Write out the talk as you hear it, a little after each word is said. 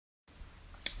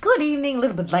good evening, a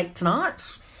little bit late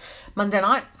tonight, Monday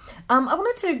night. I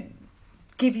wanted to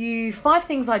give you 5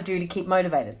 things I do to keep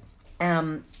motivated.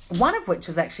 One of which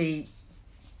is actually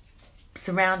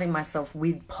surrounding myself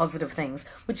with positive things,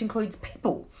 which includes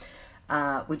people,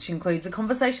 which includes a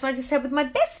conversation I just had with my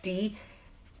bestie,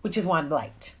 which is why I'm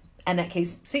late. And that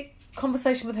keeps,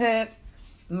 conversation with her,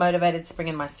 motivated, spring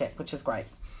in my step, which is great.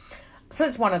 So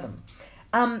it's one of them.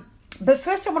 But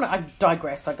first I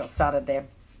digress, I got started there.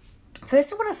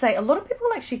 First I want to say, a lot of people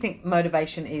actually think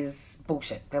motivation is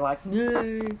bullshit. They're like,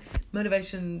 no,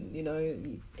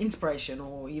 motivation, inspiration,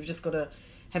 or you've just got to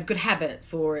have good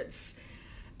habits, or it's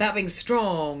about being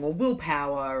strong, or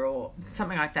willpower, or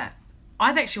something like that.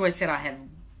 I've actually always said I have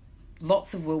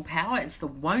lots of willpower. It's the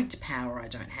won't power I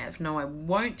don't have. No, I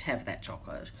won't have that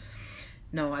chocolate.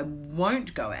 No, I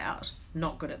won't go out.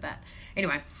 Not good at that.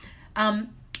 Anyway, I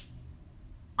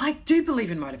do believe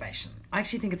in motivation. I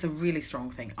actually think it's a really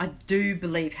strong thing. I do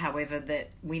believe, however, that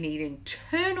we need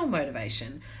internal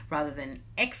motivation rather than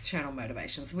external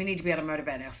motivation. So we need to be able to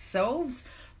motivate ourselves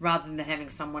rather than having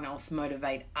someone else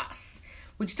motivate us,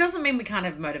 which doesn't mean we can't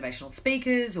have motivational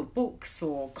speakers or books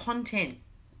or content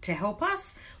to help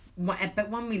us. But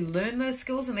when we learn those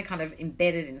skills and they're kind of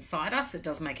embedded inside us, it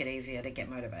does make it easier to get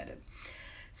motivated.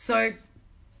 So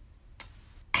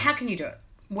how can you do it?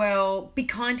 Well, be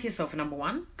kind to yourself, number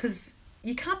one, because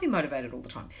you can't be motivated all the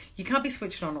time. You can't be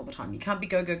switched on all the time. You can't be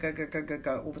go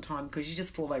all the time, because you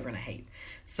just fall over in a heap.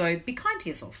 So be kind to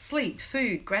yourself. Sleep,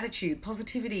 food, gratitude,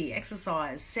 positivity,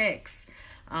 exercise, sex.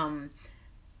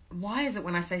 Why is it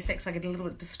when I say sex I get a little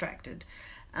bit distracted?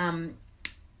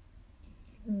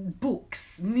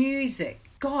 Books, music,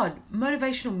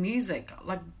 motivational music,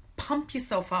 like pump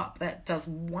yourself up. That does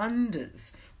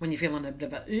wonders when you're feeling a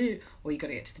bit of or you got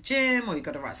to get to the gym, or you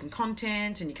got to write some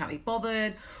content and you can't be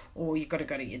bothered, or you got to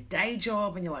go to your day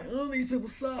job and you're like, oh, these people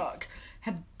suck.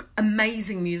 Have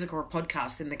amazing music or a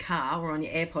podcast in the car or on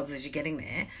your AirPods as you're getting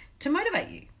there to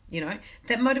motivate you.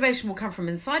 That motivation will come from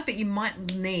inside, but you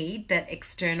might need that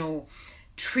external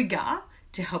trigger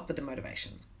to help with the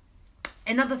motivation.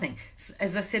 Another thing,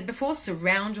 as I said before,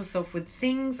 surround yourself with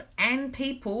things and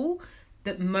people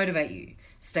that motivate you.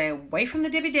 Stay away from the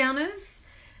Debbie Downers.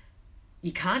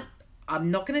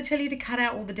 I'm not going to tell you to cut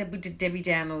out all the Debbie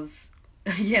Downers.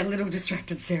 Yeah, a little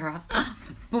distracted, Sarah.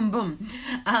 Boom, boom.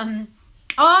 Now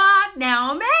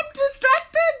I'm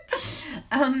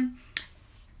distracted.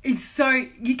 So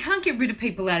you can't get rid of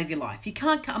people out of your life.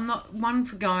 I'm not one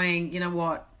for going, you know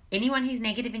what, anyone who's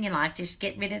negative in your life, just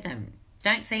get rid of them.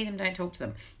 Don't see them, don't talk to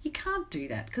them. You can't do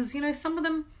that, because, some of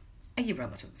them are your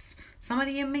relatives. Some of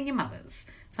them are your mothers.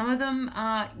 Some of them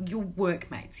are your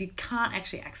workmates. You can't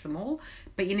actually axe them all,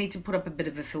 but you need to put up a bit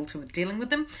of a filter with dealing with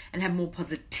them and have more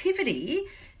positivity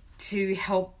to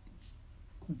help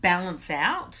balance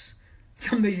out.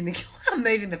 So I'm moving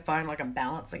the phone like I'm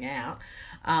balancing out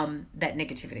that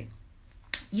negativity.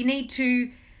 You need to,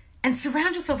 and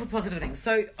surround yourself with positive things.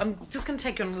 So I'm just going to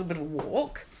take you on a little bit of a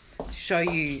walk, show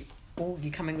you. Oh,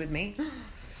 you coming with me?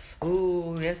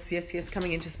 Oh, yes.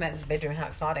 Coming into Samantha's bedroom. How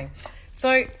exciting.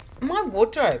 So my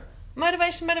wardrobe.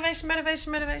 Motivation. My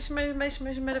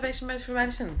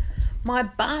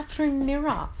bathroom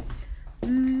mirror.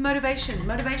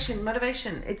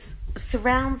 Motivation. It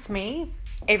surrounds me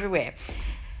everywhere.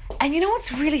 And you know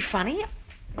what's really funny?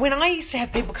 When I used to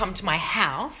have people come to my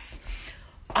house,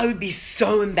 I would be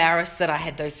so embarrassed that I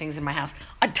had those things in my house.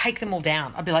 I'd take them all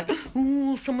down. I'd be like,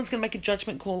 oh, someone's going to make a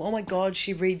judgment call. Oh my God,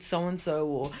 she reads so-and-so,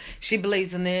 or she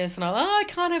believes in this. And I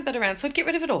can't have that around. So I'd get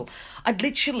rid of it all. I'd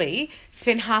literally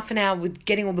spend half an hour with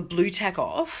getting all the blue tack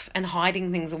off and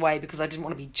hiding things away because I didn't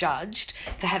want to be judged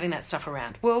for having that stuff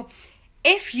around. Well,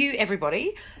 F you,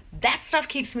 everybody. That stuff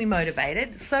keeps me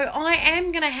motivated. So I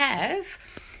am going to have,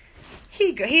 here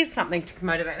you go. Here's something to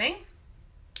motivate me.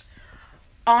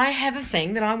 I have a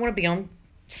thing that I want to be on,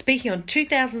 speaking on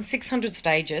 2,600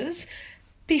 stages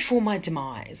before my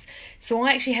demise. So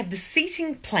I actually have the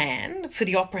seating plan for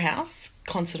the Opera House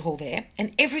concert hall there.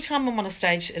 And every time I'm on a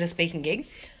stage at a speaking gig,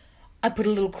 I put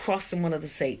a little cross in one of the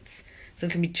seats. So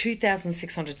it's going to be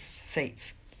 2,600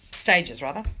 stages.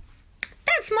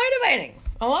 That's motivating.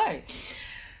 Hello.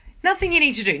 Nothing you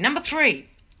need to do. Number 3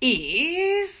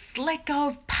 is let go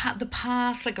of the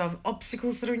past, let go of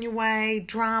obstacles that are in your way,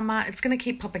 drama. It's going to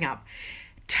keep popping up.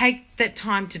 Take that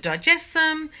time to digest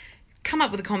them, come up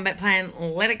with a combat plan,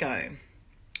 let it go.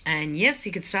 And yes,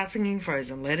 you could start singing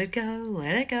Frozen. Let it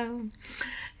go.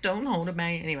 Don't hold it,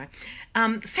 mate. Anyway,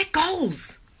 set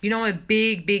goals. A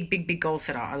big goal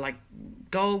setter. I like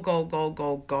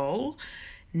goal.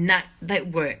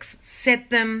 That works. Set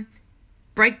them,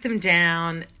 break them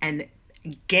down, and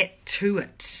get to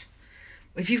it.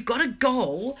 If you've got a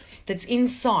goal that's in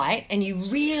sight and you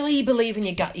really believe in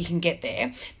your gut you can get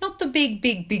there, not the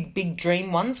big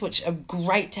dream ones, which are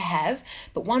great to have,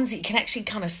 but ones that you can actually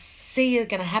kind of see are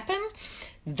going to happen,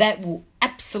 that will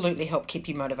absolutely help keep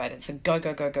you motivated. So go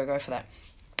for that.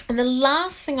 And the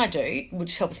last thing I do,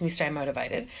 which helps me stay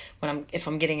motivated if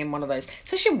I'm getting in one of those,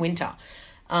 especially in winter,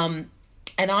 and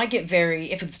I get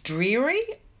if it's dreary,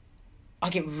 I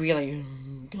get really,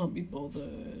 can't be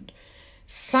bothered.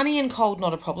 Sunny and cold,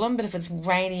 not a problem, but if it's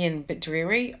rainy and a bit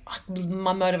dreary,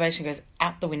 my motivation goes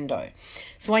out the window.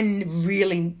 So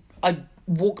I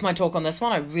walk my talk on this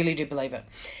one. I really do believe it.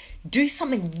 Do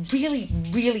something really,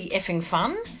 really effing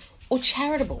fun or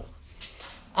charitable.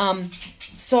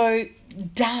 So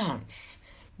dance,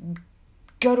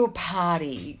 go to a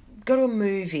party, go to a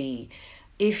movie.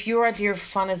 If your idea of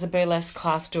fun is a burlesque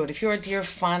class, do it. If your idea of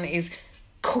fun is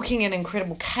cooking an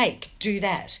incredible cake, do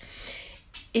that.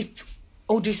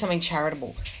 Or do something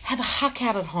charitable. Have a huck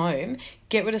out at home,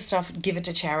 get rid of stuff, give it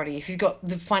to charity. If you've got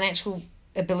the financial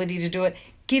ability to do it,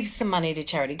 give some money to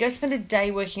charity. Go spend a day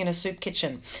working in a soup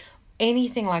kitchen.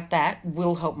 Anything like that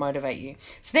will help motivate you.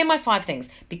 So they're my 5 things.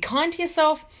 Be kind to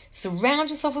yourself, surround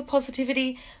yourself with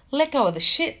positivity, let go of the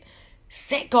shit,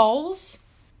 set goals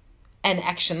and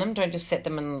action them. Don't just set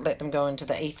them and let them go into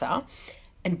the ether,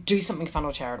 and do something fun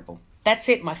or charitable. That's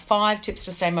it, my 5 tips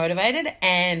to stay motivated.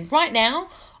 And right now,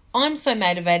 I'm so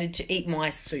motivated to eat my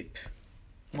soup,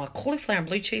 my cauliflower and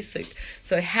blue cheese soup.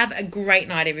 So have a great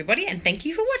night, everybody, and thank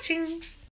you for watching.